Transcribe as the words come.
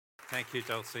Thank you,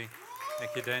 Dulcie.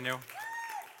 Thank you, Daniel.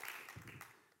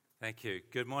 Thank you.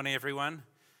 Good morning, everyone.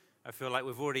 I feel like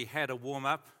we've already had a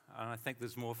warm-up, and I think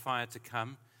there's more fire to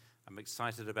come. I'm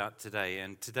excited about today.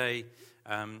 And today,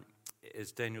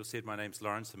 as Daniel said, my name's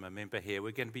Laurence. I'm a member here.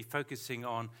 We're going to be focusing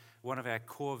on one of our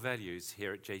core values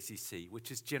here at JCC, which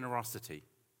is generosity.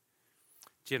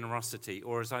 Generosity,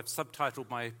 or as I've subtitled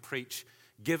my preach,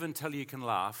 give until you can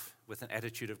laugh with an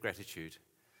attitude of gratitude.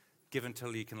 Give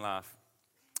until you can laugh.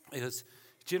 Because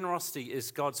generosity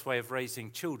is God's way of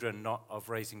raising children, not of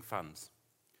raising funds.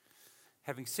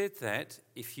 Having said that,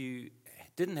 if you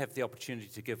didn't have the opportunity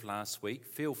to give last week,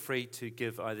 feel free to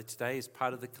give either today as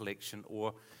part of the collection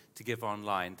or to give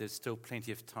online. There's still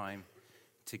plenty of time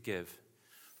to give.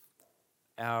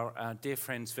 Our dear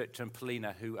friends Victor and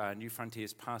Polina, who are New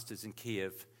Frontiers pastors in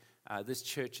Kiev, this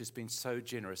church has been so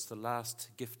generous. The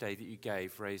last gift day that you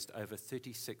gave raised over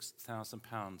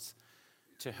 £36,000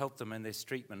 to help them in their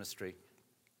street ministry.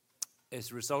 As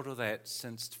a result of that,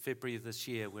 since February of this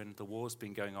year, when the war's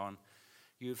been going on,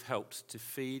 you've helped to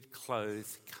feed, clothe,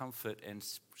 comfort, and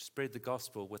spread the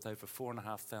gospel with over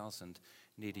 4,500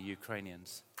 needy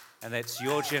Ukrainians. And that's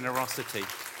your generosity,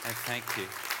 and thank you.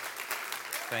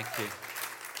 Thank you.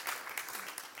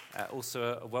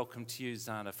 Also, a welcome to you,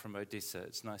 Zana from Odessa.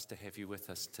 It's nice to have you with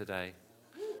us today.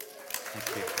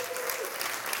 Thank you.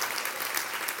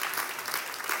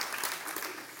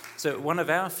 So one of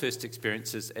our first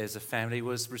experiences as a family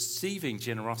was receiving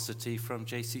generosity from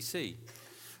JCC.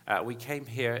 We came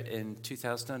here in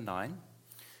 2009,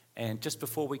 and just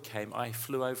before we came, I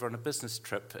flew over on a business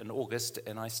trip in August,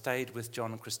 and I stayed with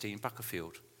John and Christine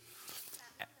Buckerfield.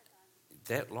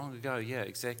 That long ago, yeah,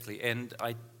 exactly. And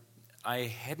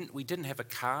we didn't have a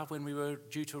car when we were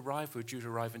due to arrive. We were due to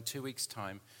arrive in 2 weeks'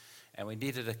 time, and we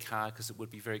needed a car because it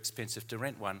would be very expensive to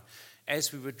rent one.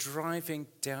 As we were driving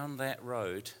down that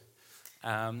road,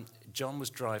 John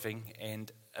was driving,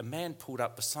 and a man pulled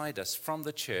up beside us from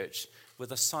the church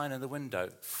with a sign in the window,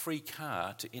 free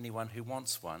car to anyone who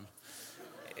wants one,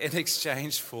 in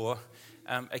exchange for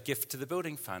a gift to the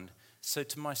building fund. So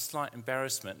to my slight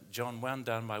embarrassment, John wound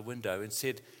down my window and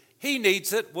said, "He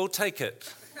needs it, we'll take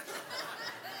it."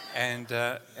 And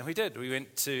we did. We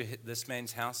went to this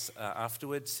man's house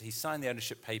afterwards. He signed the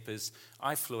ownership papers.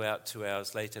 I flew out 2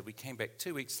 hours later. We came back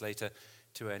 2 weeks later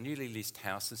to our newly leased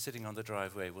house, and sitting on the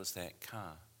driveway was that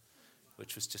car,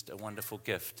 which was just a wonderful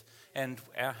gift. And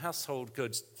our household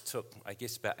goods took, I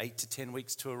guess, about 8 to 10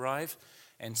 weeks to arrive.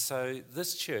 And so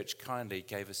this church kindly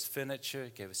gave us furniture,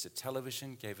 gave us a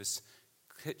television, gave us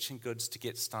kitchen goods to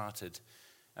get started.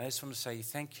 And I just want to say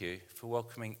thank you for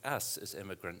welcoming us as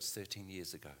immigrants 13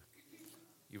 years ago.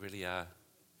 You really are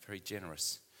very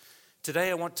generous. Today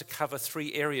I want to cover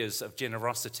 3 areas of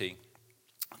generosity.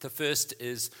 The first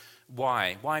is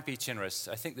why. Why be generous?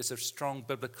 I think there's a strong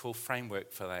biblical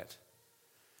framework for that.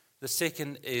 The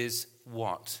second is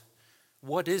what.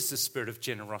 What is the spirit of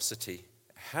generosity?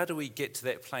 How do we get to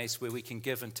that place where we can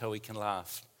give until we can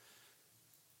laugh?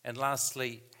 And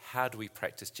lastly, how do we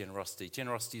practice generosity?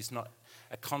 Generosity is not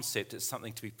a concept, it's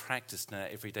something to be practiced in our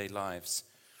everyday lives.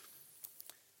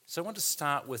 So I want to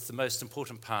start with the most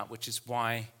important part, which is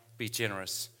why be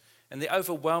generous. And the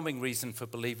overwhelming reason for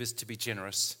believers to be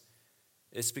generous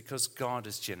is because God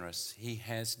is generous. He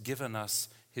has given us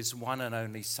his one and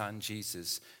only Son,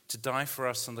 Jesus, to die for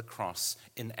us on the cross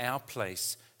in our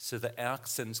place so that our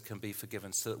sins can be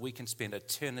forgiven, so that we can spend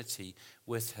eternity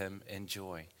with him in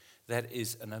joy. That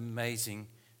is an amazing,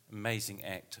 amazing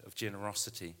act of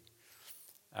generosity.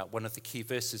 One of the key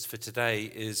verses for today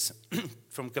is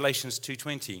from Galatians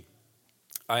 2:20.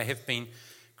 I have been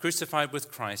crucified with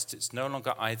Christ. It's no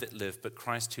longer I that live, but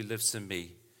Christ who lives in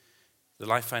me. The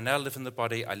life I now live in the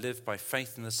body, I live by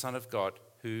faith in the Son of God,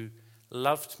 who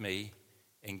loved me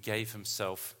and gave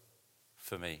himself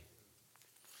for me.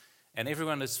 And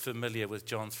everyone is familiar with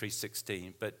John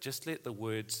 3:16, but just let the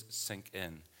words sink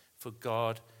in. For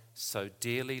God so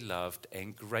dearly loved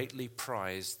and greatly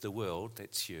prized the world,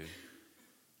 that's you,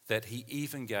 that he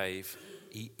even gave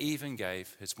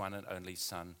his one and only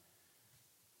Son,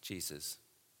 Jesus.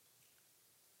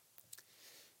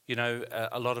 You know,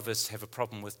 a lot of us have a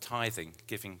problem with tithing,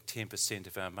 giving 10%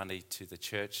 of our money to the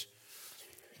church.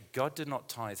 God did not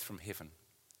tithe from heaven.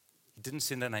 He didn't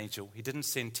send an angel. He didn't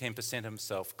send 10%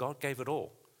 himself. God gave it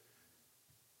all.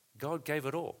 God gave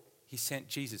it all. He sent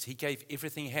Jesus. He gave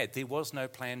everything he had. There was no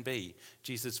plan B.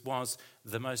 Jesus was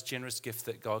the most generous gift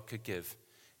that God could give.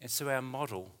 And so our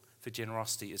model for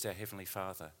generosity is our Heavenly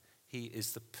Father. He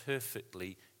is the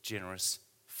perfectly generous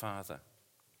Father.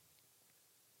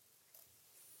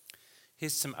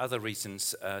 Here's some other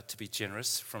reasons to be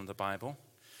generous from the Bible.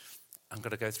 I'm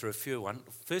going to go through a few.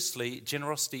 Firstly,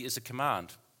 generosity is a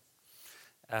command.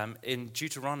 In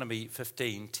Deuteronomy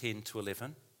 15:10 to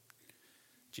 11,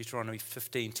 Deuteronomy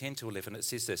 15:10 to 11, it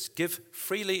says this: "Give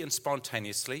freely and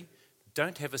spontaneously.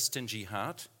 Don't have a stingy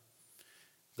heart.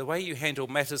 The way you handle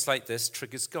matters like this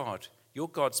triggers God, your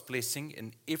God's blessing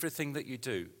in everything that you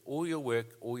do, all your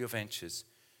work, all your ventures.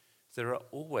 There are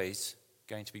always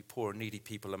going to be poor and needy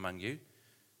people among you,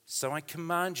 so I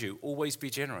command you, always be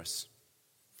generous.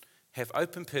 Have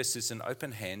open purses and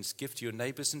open hands. Give to your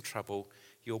neighbors in trouble,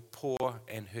 your poor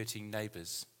and hurting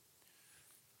neighbors.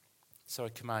 So I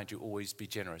command you, always be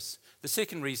generous." The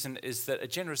second reason is that a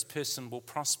generous person will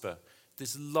prosper.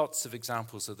 There's lots of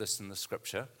examples of this in the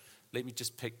scripture. Let me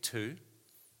just pick two.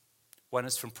 One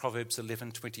is from Proverbs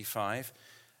 11:25.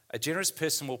 "A generous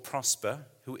person will prosper.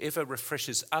 Whoever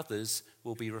refreshes others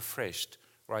will be refreshed."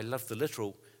 Or I love the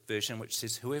literal version, which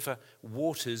says, "Whoever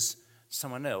waters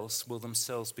someone else will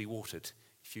themselves be watered."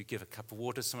 If you give a cup of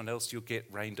water to someone else, you'll get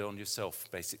rained on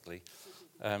yourself, basically.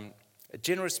 A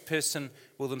generous person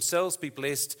will themselves be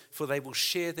blessed, for they will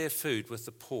share their food with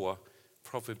the poor.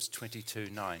 Proverbs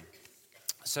 22:9.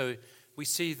 So we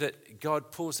see that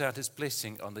God pours out his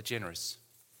blessing on the generous.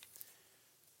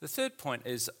 The third point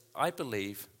is, I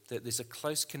believe that there's a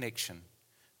close connection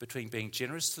between being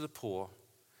generous to the poor,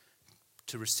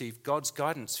 to receive God's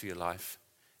guidance for your life,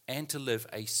 and to live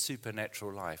a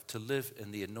supernatural life, to live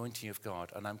in the anointing of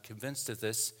God. And I'm convinced of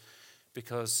this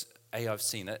because, A, I've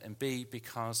seen it, and B,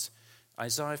 because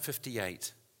Isaiah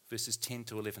 58, verses 10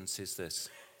 to 11 says this: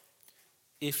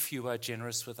 "If you are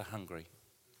generous with the hungry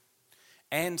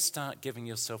and start giving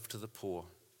yourself to the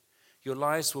poor, your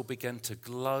lives will begin to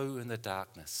glow in the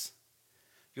darkness.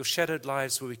 Your shadowed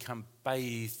lives will become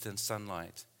bathed in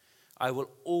sunlight. I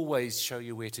will always show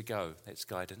you where to go." That's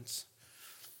guidance.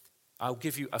 "I'll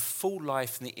give you a full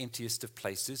life in the emptiest of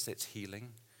places." That's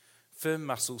healing. "Firm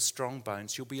muscles, strong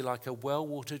bones. You'll be like a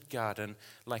well-watered garden,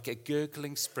 like a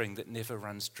gurgling spring that never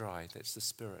runs dry." That's the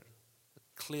Spirit. A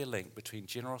clear link between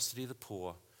generosity to the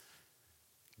poor,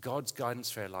 God's guidance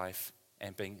for our life,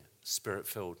 and being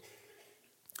Spirit-filled.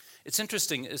 It's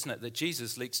interesting, isn't it, that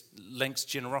Jesus links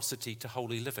generosity to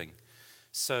holy living.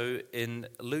 So in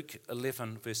Luke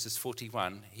 11, verses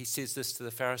 41, he says this to the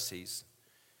Pharisees.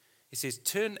 He says,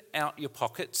 "Turn out your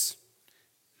pockets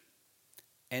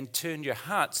and turn your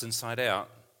hearts inside out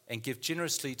and give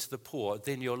generously to the poor.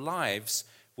 Then your lives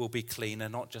will be clean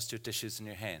and not just your dishes and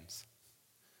your hands."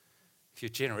 If you're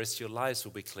generous, your lives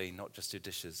will be clean, not just your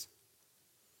dishes.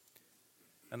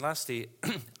 And lastly,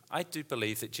 I do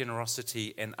believe that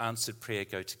generosity and answered prayer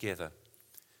go together.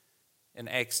 In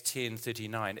Acts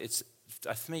 10:39,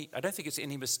 for me, I don't think it's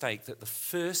any mistake that the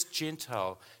first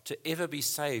Gentile to ever be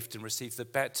saved and receive the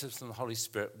baptism of the Holy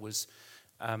Spirit was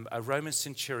a Roman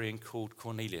centurion called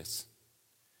Cornelius.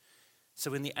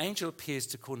 So when the angel appears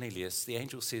to Cornelius, the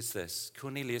angel says this: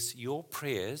 "Cornelius, your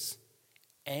prayers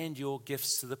and your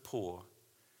gifts to the poor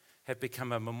have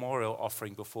become a memorial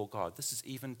offering before God." This is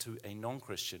even to a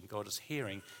non-Christian. God is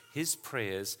hearing his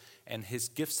prayers, and his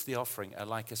gifts to the offering are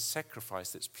like a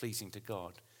sacrifice that's pleasing to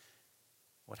God.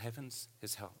 What happens?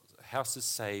 His house is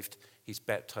saved. He's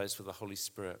baptized with the Holy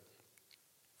Spirit.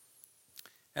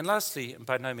 And lastly, and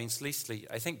by no means leastly,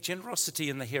 I think generosity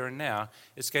in the here and now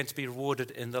is going to be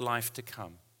rewarded in the life to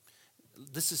come.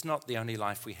 This is not the only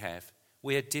life we have.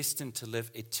 We are destined to live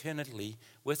eternally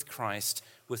with Christ,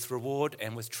 with reward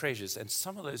and with treasures. And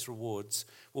some of those rewards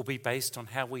will be based on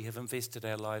how we have invested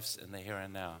our lives in the here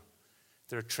and now.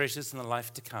 There are treasures in the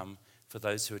life to come for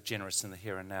those who are generous in the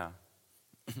here and now.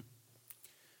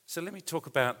 So let me talk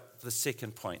about the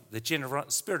second point, the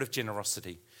spirit of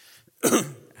generosity.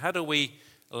 How do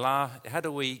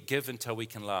we give until we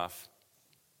can laugh?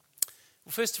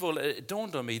 Well, first of all, it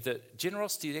dawned on me that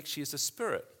generosity actually is a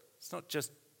spirit. It's not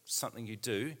just something you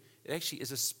do. It actually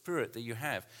is a spirit that you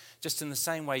have. Just in the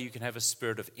same way you can have a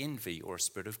spirit of envy, or a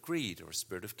spirit of greed, or a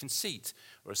spirit of conceit,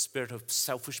 or a spirit of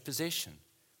selfish possession,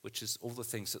 which is all the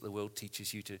things that the world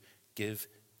teaches you to give,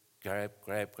 grab.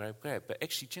 But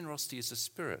actually generosity is a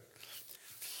spirit.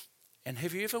 And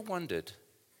have you ever wondered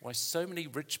why so many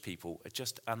rich people are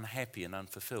just unhappy and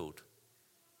unfulfilled?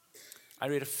 I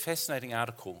read a fascinating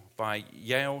article by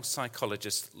Yale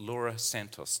psychologist Laura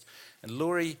Santos. And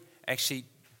Laurie actually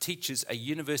teaches a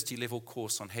university-level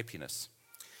course on happiness.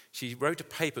 She wrote a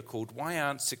paper called "Why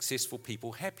Aren't Successful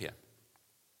People Happier?"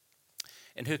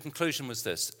 And her conclusion was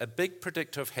this: a big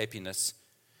predictor of happiness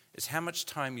is how much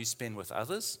time you spend with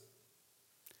others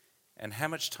and how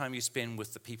much time you spend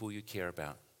with the people you care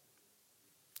about.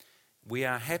 We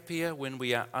are happier when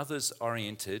we are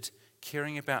others-oriented,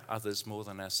 caring about others more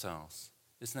than ourselves.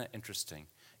 Isn't that interesting?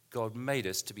 God made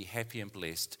us to be happy and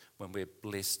blessed when we're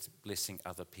blessing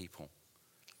other people.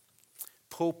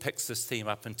 Paul picks this theme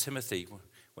up in Timothy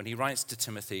when he writes to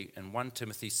Timothy in 1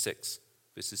 Timothy 6,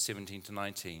 verses 17 to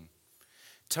 19.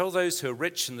 Tell those who are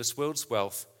rich in this world's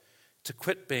wealth to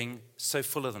quit being so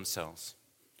full of themselves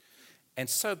and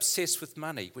so obsessed with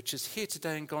money, which is here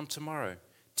today and gone tomorrow.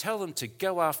 Tell them to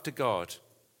go after God,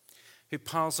 who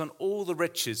piles on all the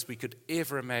riches we could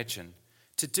ever imagine,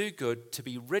 to do good, to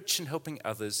be rich in helping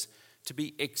others, to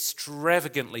be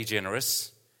extravagantly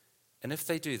generous. And if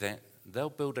they do that, they'll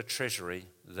build a treasury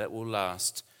that will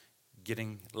last,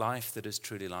 getting life that is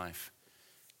truly life.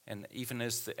 And even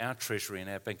as our treasury in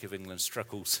our Bank of England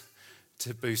struggles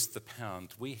to boost the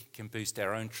pound, we can boost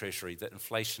our own treasury that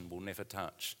inflation will never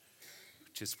touch,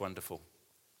 which is wonderful.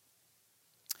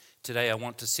 Today I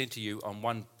want to centre you on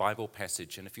one Bible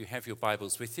passage, and if you have your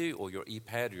Bibles with you, or your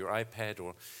iPad or your iPad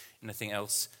or anything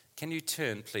else, can you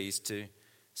turn please to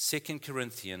 2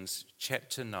 Corinthians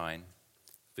chapter 9,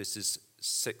 verses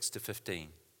 6 to 15.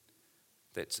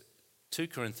 That's 2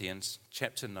 Corinthians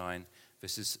chapter 9,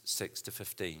 verses 6 to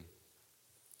 15.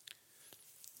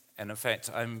 And in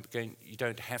fact, you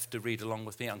don't have to read along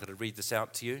with me. I'm going to read this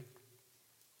out to you.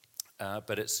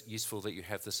 But it's useful that you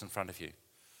have this in front of you.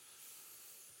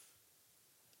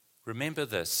 Remember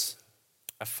this: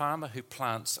 a farmer who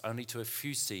plants only to a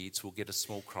few seeds will get a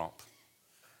small crop,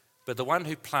 but the one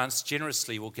who plants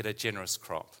generously will get a generous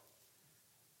crop.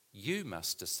 You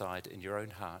must decide in your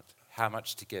own heart how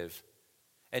much to give.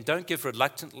 And don't give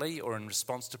reluctantly or in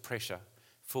response to pressure,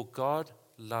 for God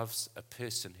loves a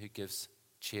person who gives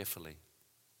cheerfully.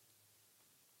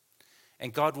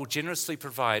 And God will generously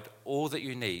provide all that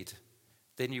you need.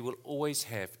 Then you will always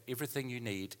have everything you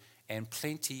need and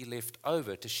plenty left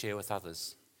over to share with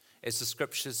others. As the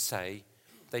scriptures say,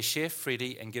 they share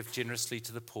freely and give generously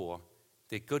to the poor.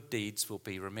 Their good deeds will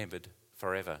be remembered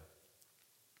forever.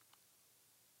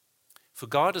 For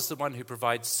God is the one who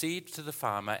provides seed to the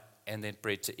farmer and then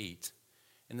bread to eat.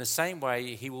 In the same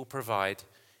way, he will provide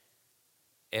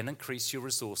and increase your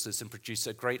resources and produce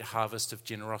a great harvest of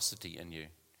generosity in you.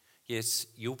 Yes,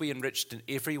 you'll be enriched in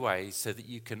every way so that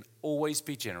you can always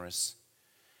be generous.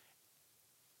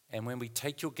 And when we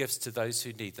take your gifts to those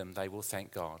who need them, they will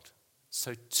thank God.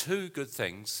 So 2 good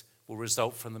things will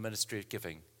result from the ministry of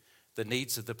giving. The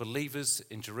needs of the believers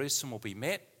in Jerusalem will be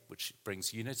met, which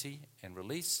brings unity and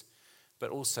release,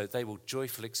 but also they will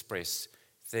joyfully express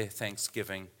their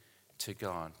thanksgiving to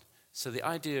God. So the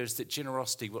idea is that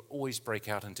generosity will always break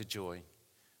out into joy.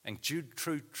 And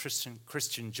true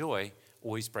Christian joy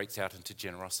always breaks out into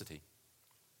generosity.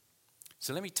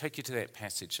 So let me take you to that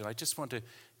passage. And I just want to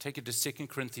take you to 2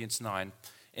 Corinthians 9.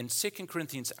 In 2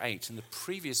 Corinthians 8, in the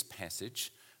previous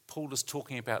passage, Paul is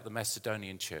talking about the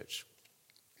Macedonian church.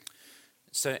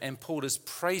 And Paul is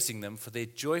praising them for their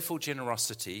joyful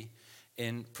generosity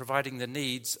in providing the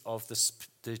needs of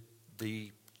the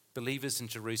believers in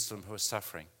Jerusalem who are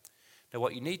suffering. Now,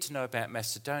 what you need to know about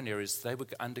Macedonia is they were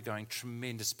undergoing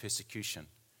tremendous persecution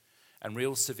and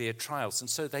real severe trials, and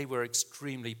so they were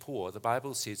extremely poor. The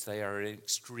Bible says they are in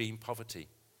extreme poverty.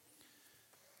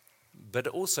 But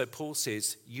also Paul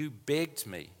says, you begged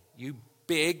me for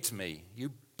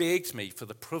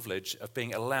the privilege of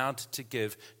being allowed to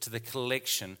give to the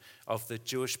collection of the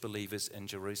Jewish believers in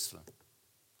Jerusalem.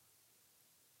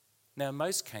 Now, in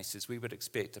most cases, we would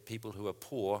expect the people who are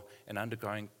poor and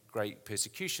undergoing great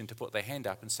persecution to put their hand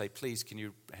up and say, please, can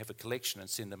you have a collection and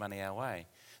send the money our way?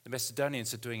 The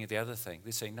Macedonians are doing the other thing.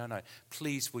 They're saying, no,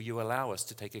 please, will you allow us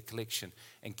to take a collection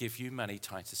and give you money,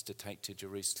 Titus, to take to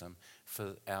Jerusalem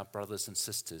for our brothers and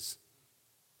sisters?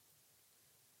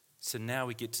 So now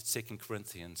we get to 2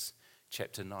 Corinthians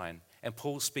chapter 9. And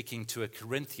Paul's speaking to a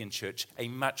Corinthian church, a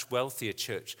much wealthier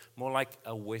church, more like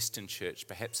a Western church,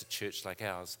 perhaps a church like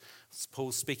ours.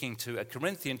 Paul's speaking to a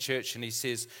Corinthian church, and he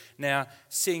says, now,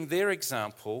 seeing their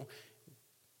example,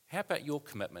 how about your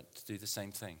commitment to do the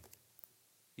same thing?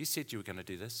 You said you were going to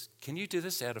do this. Can you do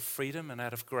this out of freedom and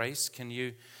out of grace? Can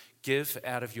you give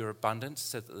out of your abundance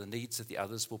so that the needs of the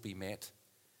others will be met,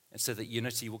 and so that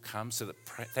unity will come, so that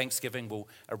thanksgiving will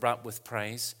erupt with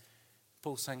praise?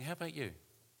 Paul's saying, how about you?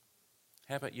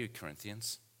 How about you,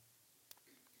 Corinthians?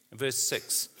 In verse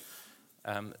 6,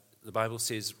 the Bible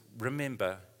says,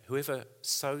 remember, whoever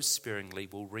sows sparingly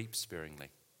will reap sparingly.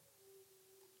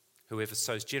 Whoever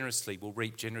sows generously will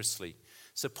reap generously.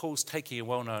 So Paul's taking a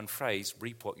well-known phrase,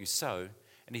 reap what you sow,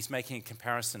 and he's making a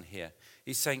comparison here.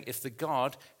 He's saying, if the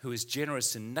God who is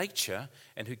generous in nature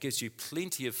and who gives you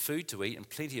plenty of food to eat and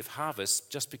plenty of harvest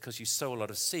just because you sow a lot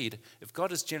of seed, if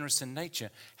God is generous in nature,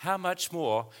 how much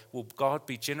more will God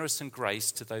be generous in grace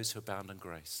to those who abound in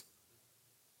grace?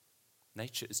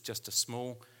 Nature is just a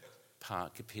small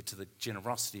part compared to the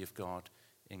generosity of God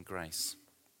in grace.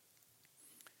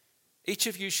 Each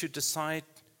of you should decide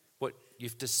what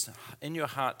you've in your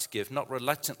heart to give, not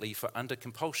reluctantly for under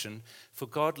compulsion, for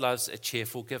God loves a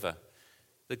cheerful giver.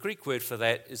 The Greek word for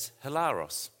that is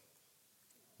hilaros.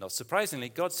 Not surprisingly,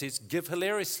 God says, give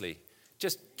hilariously.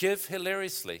 Just give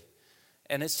hilariously.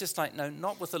 And it's just like, no,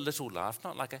 not with a little laugh,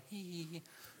 not like a hee,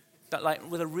 but like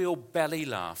with a real belly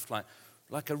laugh,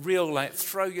 like a real, like,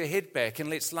 throw your head back and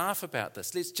let's laugh about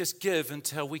this. Let's just give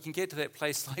until we can get to that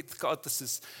place like, God, this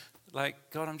is like,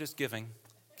 God, I'm just giving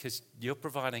because you're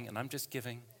providing and I'm just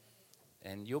giving.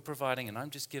 And you're providing and I'm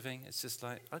just giving. It's just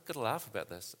like, I've got to laugh about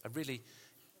this.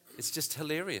 It's just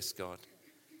hilarious, God.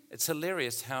 It's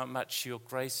hilarious how much your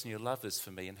grace and your love is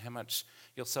for me and how much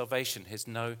your salvation has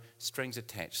no strings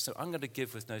attached. So I'm going to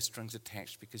give with no strings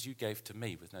attached because you gave to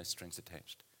me with no strings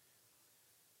attached.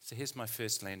 So here's my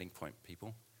first landing point,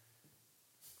 people.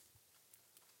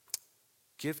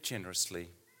 Give generously,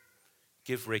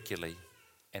 give regularly,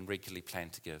 and regularly plan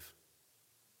to give.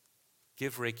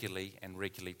 Give regularly and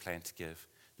regularly plan to give.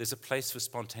 There's a place for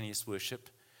spontaneous worship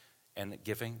and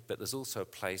giving, but there's also a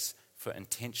place for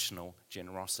intentional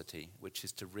generosity, which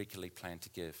is to regularly plan to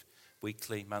give.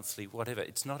 Weekly, monthly, whatever.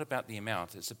 It's not about the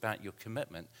amount, it's about your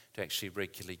commitment to actually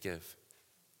regularly give.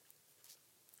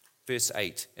 Verse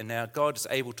 8, and now God is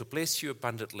able to bless you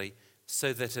abundantly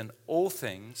so that in all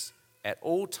things, at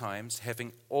all times,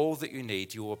 having all that you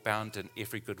need, you will abound in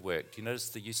every good work. Do you notice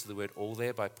the use of the word all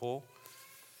there by Paul?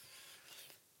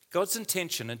 God's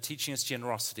intention in teaching us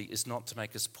generosity is not to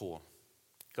make us poor.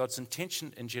 God's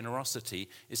intention in generosity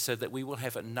is so that we will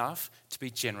have enough to be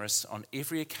generous on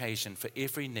every occasion for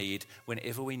every need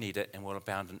whenever we need it and will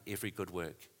abound in every good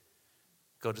work.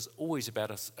 God is always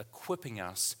about us equipping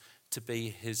us to be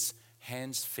his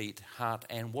hands, feet, heart,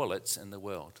 and wallets in the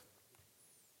world.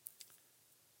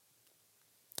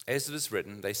 As it is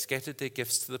written, they scattered their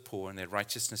gifts to the poor and their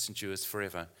righteousness endures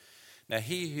forever. Now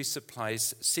he who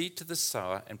supplies seed to the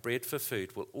sower and bread for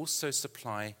food will also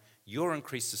supply your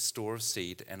increased store of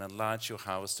seed and enlarge your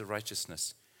harvest of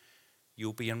righteousness.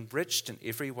 You'll be enriched in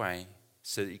every way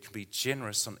so that you can be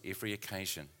generous on every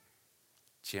occasion.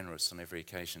 Generous on every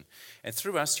occasion. And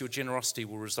through us, your generosity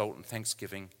will result in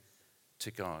thanksgiving to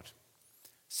God.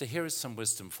 So here is some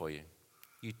wisdom for you.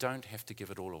 You don't have to give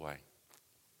it all away.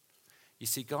 You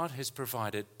see, God has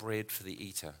provided bread for the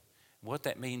eater. What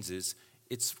that means is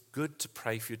it's good to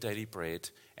pray for your daily bread,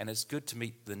 and it's good to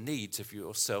meet the needs of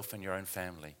yourself and your own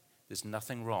family. There's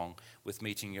nothing wrong with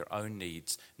meeting your own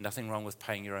needs, nothing wrong with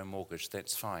paying your own mortgage.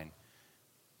 That's fine.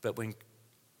 But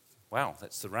wow,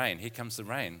 that's the rain. Here comes the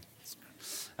rain.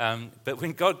 But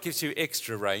when God gives you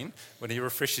extra rain, when he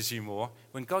refreshes you more,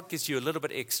 when God gives you a little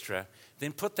bit extra,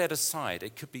 then put that aside.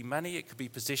 It could be money, it could be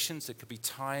possessions, it could be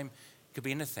time, it could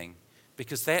be anything.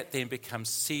 Because that then becomes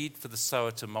seed for the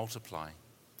sower to multiply.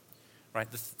 Right?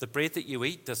 The bread that you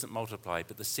eat doesn't multiply,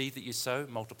 but the seed that you sow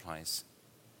multiplies.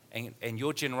 And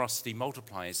your generosity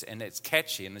multiplies, and it's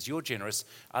catchy, and as you're generous,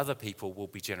 other people will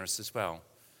be generous as well.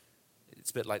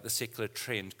 It's a bit like the secular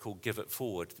trend called give it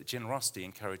forward. The generosity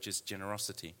encourages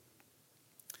generosity.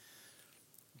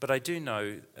 But I do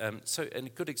know, so a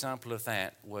good example of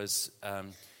that was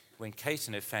when Kate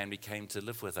and her family came to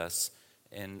live with us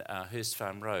in Hurst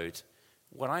Farm Road.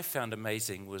 What I found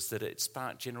amazing was that it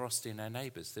sparked generosity in our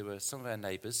neighbours. There were some of our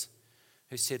neighbours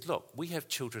who said, look, we have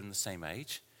children the same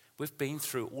age. We've been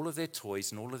through all of their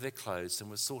toys and all of their clothes, and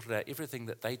we've sorted out everything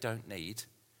that they don't need.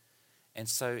 And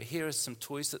so here are some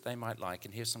toys that they might like,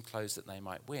 and here's some clothes that they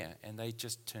might wear. And they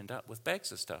just turned up with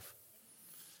bags of stuff.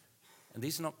 And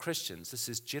these are not Christians. This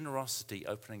is generosity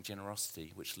opening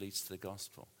generosity, which leads to the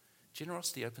gospel.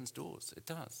 Generosity opens doors. It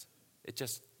does.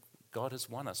 God has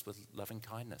won us with loving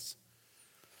kindness.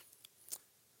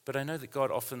 But I know that God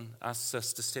often asks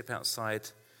us to step outside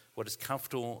what is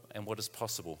comfortable and what is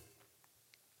possible.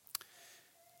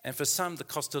 And for some, the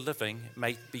cost of living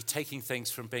may be taking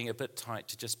things from being a bit tight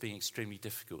to just being extremely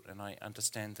difficult, and I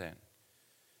understand that.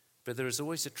 But there is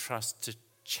always a trust to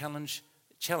challenge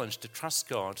to trust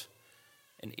God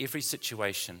in every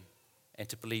situation and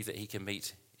to believe that he can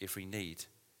meet every need,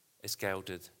 as Gail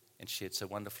did and shared so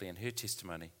wonderfully in her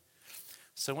testimony.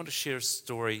 So I want to share a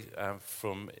story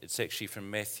it's actually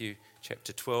from Matthew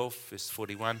chapter 12, verse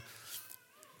 41.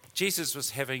 Jesus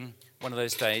was having one of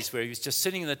those days where he was just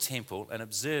sitting in the temple and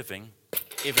observing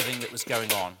everything that was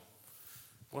going on.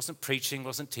 Wasn't preaching,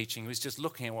 wasn't teaching, he was just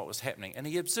looking at what was happening. And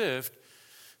he observed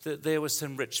that there were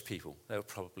some rich people. They were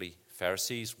probably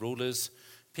Pharisees, rulers,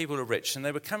 people who were rich. And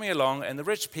they were coming along, and the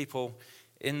rich people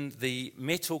in the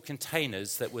metal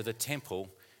containers that were the temple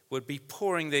would be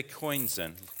pouring their coins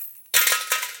in.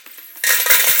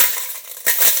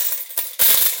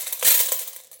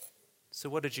 So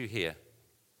what did you hear?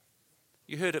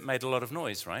 You heard it made a lot of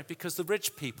noise, right? Because the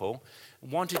rich people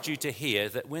wanted you to hear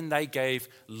that when they gave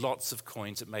lots of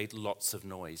coins, it made lots of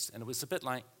noise. And it was a bit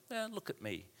like, look at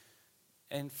me.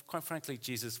 And quite frankly,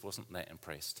 Jesus wasn't that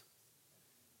impressed.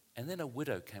 And then a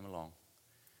widow came along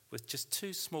with just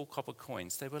 2 small copper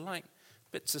coins. They were like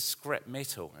bits of scrap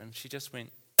metal. And she just went,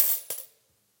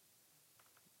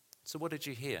 so what did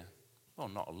you hear? Well,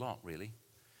 not a lot, really.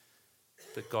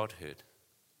 But God heard.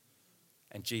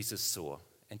 And Jesus saw.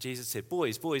 And Jesus said,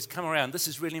 boys, come around. This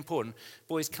is really important.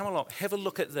 Boys, come along. Have a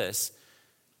look at this.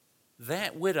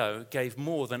 That widow gave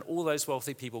more than all those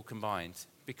wealthy people combined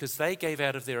because they gave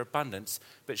out of their abundance,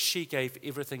 but she gave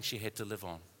everything she had to live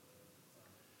on.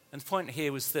 And the point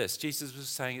here was this. Jesus was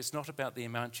saying it's not about the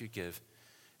amount you give.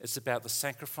 It's about the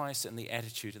sacrifice and the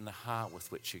attitude and the heart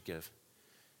with which you give.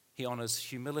 He honors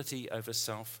humility over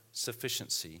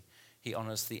self-sufficiency. He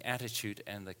honors the attitude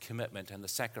and the commitment and the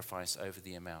sacrifice over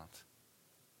the amount.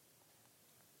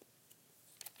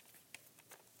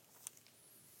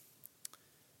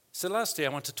 So lastly, I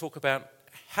want to talk about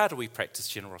how do we practice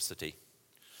generosity.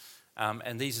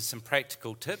 And these are some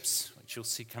practical tips, which you'll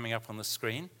see coming up on the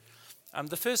screen.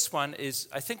 The first one is,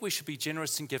 I think we should be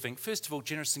generous in giving. First of all,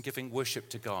 generous in giving worship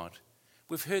to God.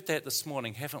 We've heard that this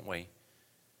morning, haven't we?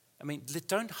 I mean,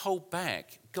 don't hold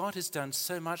back. God has done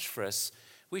so much for us.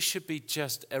 We should be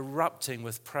just erupting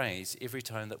with praise every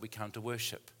time that we come to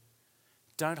worship.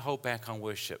 Don't hold back on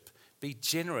worship. Be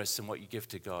generous in what you give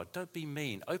to God. Don't be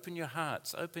mean. Open your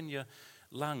hearts. Open your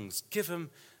lungs. Give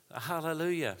Him a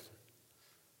hallelujah.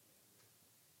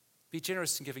 Be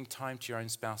generous in giving time to your own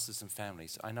spouses and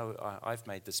families. I know I've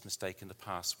made this mistake in the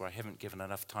past where I haven't given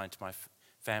enough time to my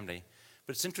family.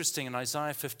 But it's interesting, in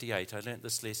Isaiah 58, I learnt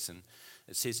this lesson.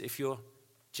 It says, if you're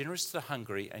generous to the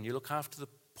hungry and you look after the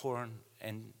poor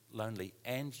and lonely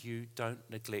and you don't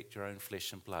neglect your own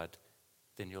flesh and blood,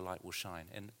 then your light will shine.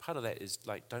 And part of that is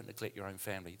like, don't neglect your own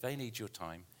family. They need your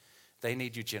time. They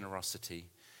need your generosity.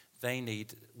 They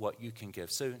need what you can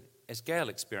give. So as Gail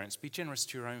experienced, be generous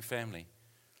to your own family.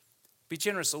 Be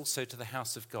generous also to the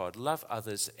house of God. Love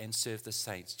others and serve the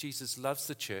saints. Jesus loves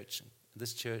the church,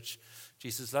 this church.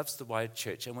 Jesus loves the wide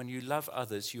church. And when you love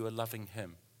others, you are loving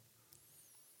Him.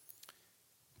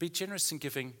 Be generous in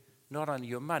giving not only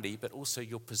your money, but also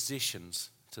your possessions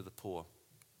to the poor.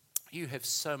 You have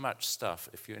so much stuff,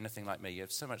 if you're anything like me, you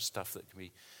have so much stuff that can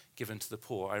be given to the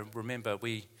poor. I remember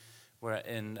we were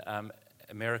in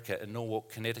America, in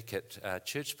Norwalk, Connecticut,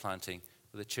 church planting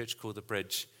with a church called The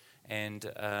Bridge. And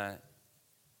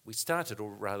we started,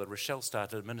 or rather Rochelle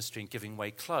started, a ministry in giving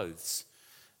away clothes.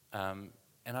 And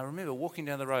I remember walking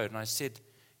down the road and I said,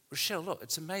 Rochelle, look,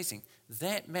 it's amazing.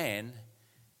 That man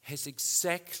has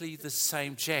exactly the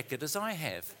same jacket as I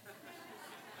have.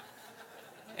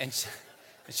 And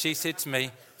she said to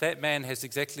me, that man has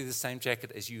exactly the same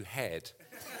jacket as you had.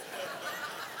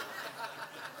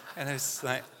 And I was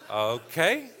like,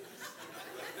 okay.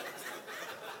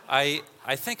 I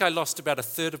think I lost about a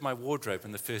third of my wardrobe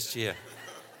in the first year.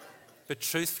 But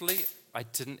truthfully, I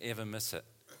didn't ever miss it.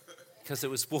 Because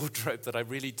it was wardrobe that I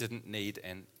really didn't need.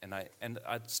 And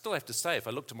I'd still have to say, if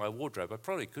I looked at my wardrobe, I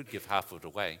probably could give half of it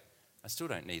away. I still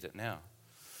don't need it now.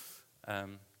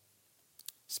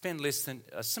 Spend less than,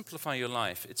 simplify your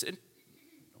life.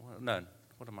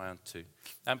 What am I on to?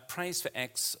 Praise for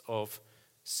acts of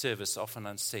service, often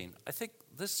unseen. I think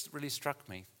this really struck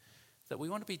me, that we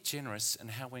want to be generous in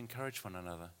how we encourage one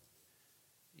another.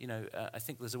 You know, I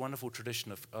think there's a wonderful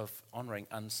tradition of honouring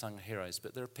unsung heroes,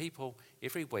 but there are people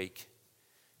every week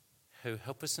who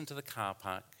help us into the car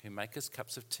park, who make us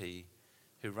cups of tea,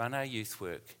 who run our youth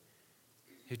work,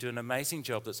 who do an amazing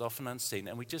job that's often unseen,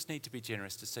 and we just need to be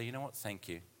generous to say, you know what, thank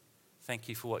you. Thank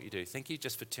you for what you do. Thank you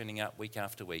just for turning up week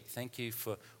after week. Thank you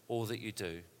for all that you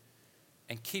do.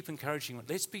 And keep encouraging.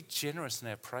 Let's be generous in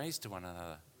our praise to one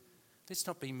another. Let's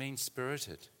not be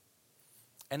mean-spirited.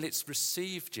 And let's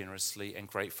receive generously and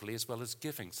gratefully as well as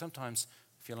giving. Sometimes,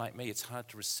 if you're like me, it's hard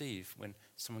to receive when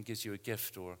someone gives you a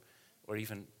gift or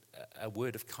even a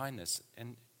word of kindness.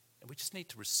 And we just need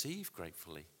to receive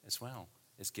gratefully as well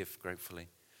as give gratefully.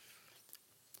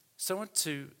 So I want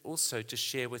to also just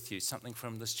share with you something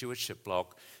from the Stewardship blog,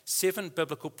 7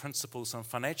 biblical principles on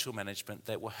financial management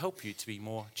that will help you to be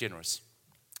more generous.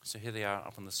 So here they are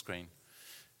up on the screen.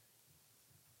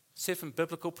 7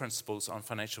 biblical principles on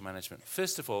financial management.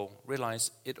 First of all,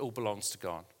 realize it all belongs to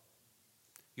God.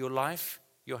 Your life,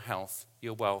 your health,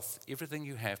 your wealth, everything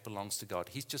you have belongs to God.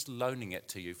 He's just loaning it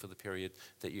to you for the period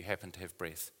that you happen to have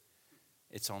breath.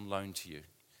 It's on loan to you.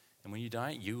 And when you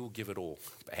die, you will give it all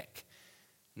back.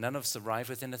 None of us arrive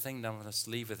with anything. None of us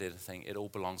leave with anything. It all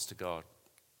belongs to God.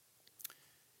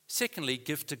 Secondly,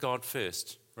 give to God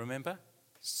first. Remember?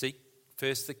 Seek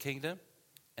first the kingdom,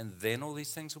 and then all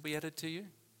these things will be added to you.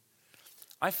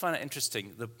 I find it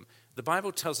interesting. The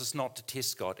Bible tells us not to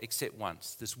test God except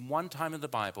once. There's one time in the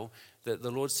Bible that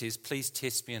the Lord says, please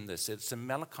test me in this. It's in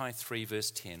Malachi 3,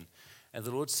 verse 10. And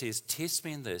the Lord says, test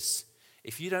me in this.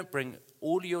 If you don't bring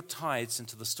all your tithes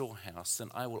into the storehouse, then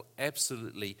I will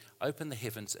absolutely open the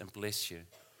heavens and bless you.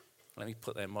 Let me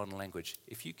put that in modern language.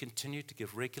 If you continue to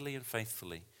give regularly and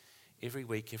faithfully, every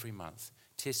week, every month,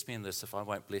 test me in this if I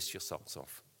won't bless your socks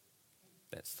off.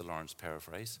 That's the Laurence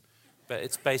paraphrase. But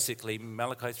it's basically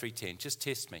Malachi 3:10. Just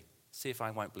test me. See if I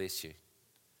won't bless you.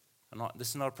 This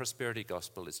is not a prosperity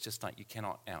gospel. It's just like you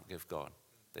cannot outgive God.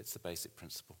 That's the basic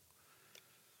principle.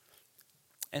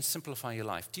 And simplify your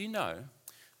life. Do you know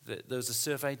that there was a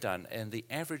survey done, and the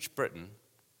average Briton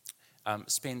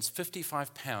spends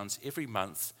 £55 every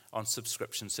month on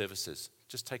subscription services?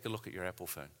 Just take a look at your Apple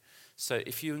phone. So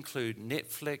if you include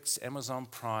Netflix, Amazon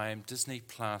Prime, Disney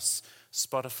Plus,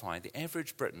 Spotify, the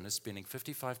average Briton is spending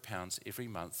 £55 every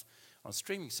month on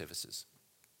streaming services,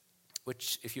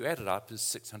 which, if you add it up, is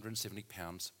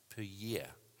 £670 per year.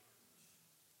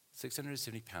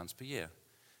 £670 per year.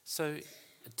 So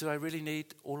do I really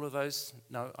need all of those?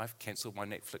 No, I've cancelled my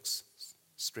Netflix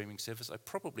streaming service. I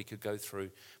probably could go through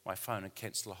my phone and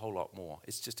cancel a whole lot more.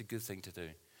 It's just a good thing to do.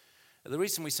 The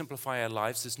reason we simplify our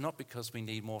lives is not because we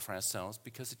need more for ourselves,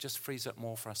 because it just frees up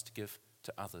more for us to give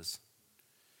to others.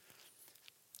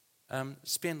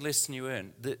 Spend less than you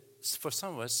earn. For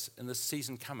some of us, in this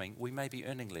season coming, we may be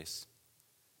earning less.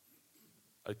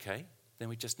 Okay, then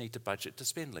we just need to budget to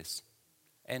spend less.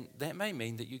 And that may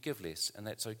mean that you give less, and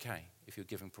that's okay if you're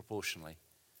giving proportionally.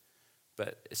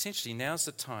 But essentially, now's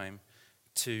the time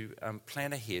to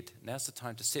plan ahead. Now's the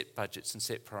time to set budgets and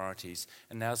set priorities,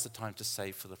 and now's the time to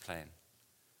save for the plan.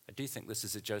 I do think this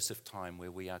is a Joseph time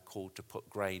where we are called to put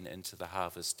grain into the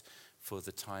harvest for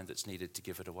the time that's needed to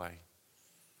give it away.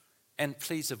 And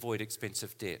please avoid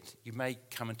expensive debt. You may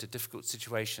come into difficult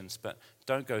situations, but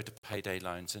don't go to payday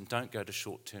loans and don't go to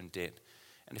short-term debt.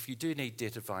 And if you do need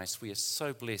debt advice, we are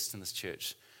so blessed in this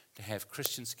church to have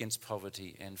Christians Against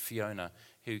Poverty and Fiona,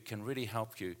 who can really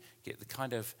help you get the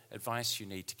kind of advice you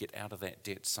need to get out of that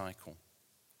debt cycle.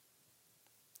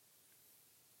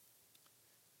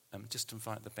 Just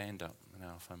invite the band up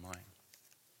now, if I might.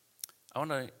 I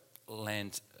want to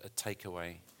land a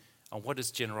takeaway on what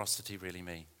does generosity really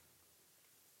mean.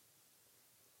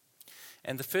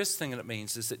 And the first thing that it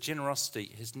means is that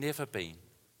generosity has never been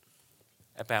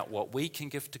about what we can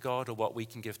give to God or what we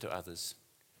can give to others.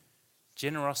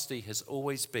 Generosity has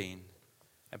always been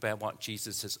about what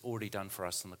Jesus has already done for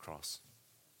us on the cross.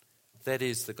 That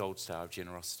is the gold star of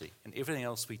generosity. And everything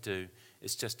else we do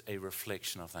is just a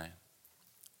reflection of that.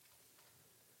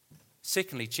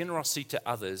 Secondly, generosity to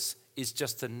others is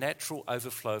just the natural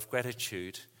overflow of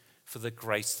gratitude for the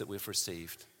grace that we've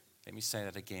received. Let me say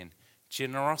that again.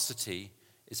 Generosity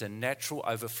is a natural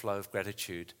overflow of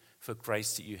gratitude for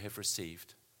grace that you have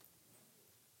received.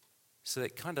 So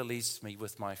that kind of leaves me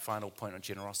with my final point on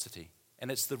generosity. And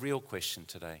it's the real question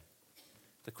today.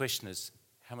 The question is,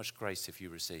 how much grace have you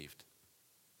received?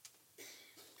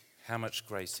 How much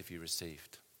grace have you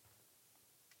received?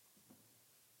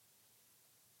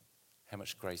 How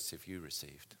much grace have you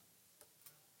received?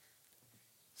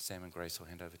 Sam and Grace, I'll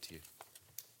hand over to you.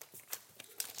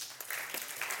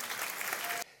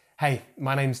 Hey,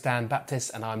 my name's Dan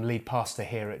Baptist and I'm lead pastor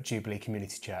here at Jubilee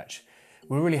Community Church.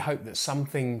 We really hope that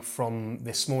something from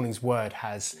this morning's word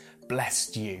has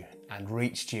blessed you and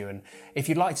reached you. And if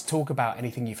you'd like to talk about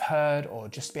anything you've heard or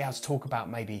just be able to talk about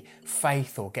maybe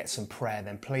faith or get some prayer,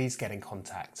 then please get in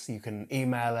contact. You can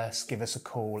email us, give us a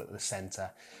call at the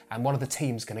centre, and one of the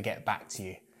team's going to get back to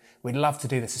you. We'd love to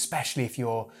do this, especially if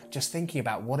you're just thinking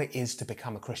about what it is to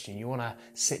become a Christian. You want to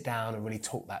sit down and really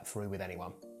talk that through with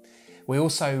anyone. We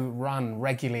also run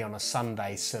regularly on a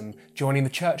Sunday some Joining the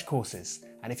Church courses.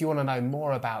 And if you want to know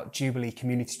more about Jubilee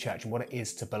Community Church and what it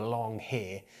is to belong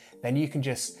here, then you can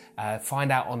just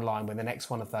find out online when the next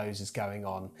one of those is going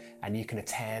on, and you can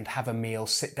attend, have a meal,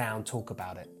 sit down, talk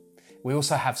about it. We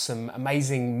also have some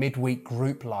amazing midweek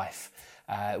group life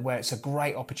where it's a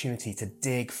great opportunity to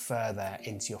dig further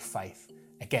into your faith.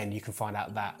 Again, you can find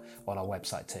out that on our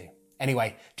website too.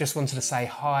 Anyway, just wanted to say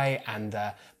hi and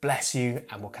bless you,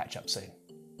 and we'll catch up soon.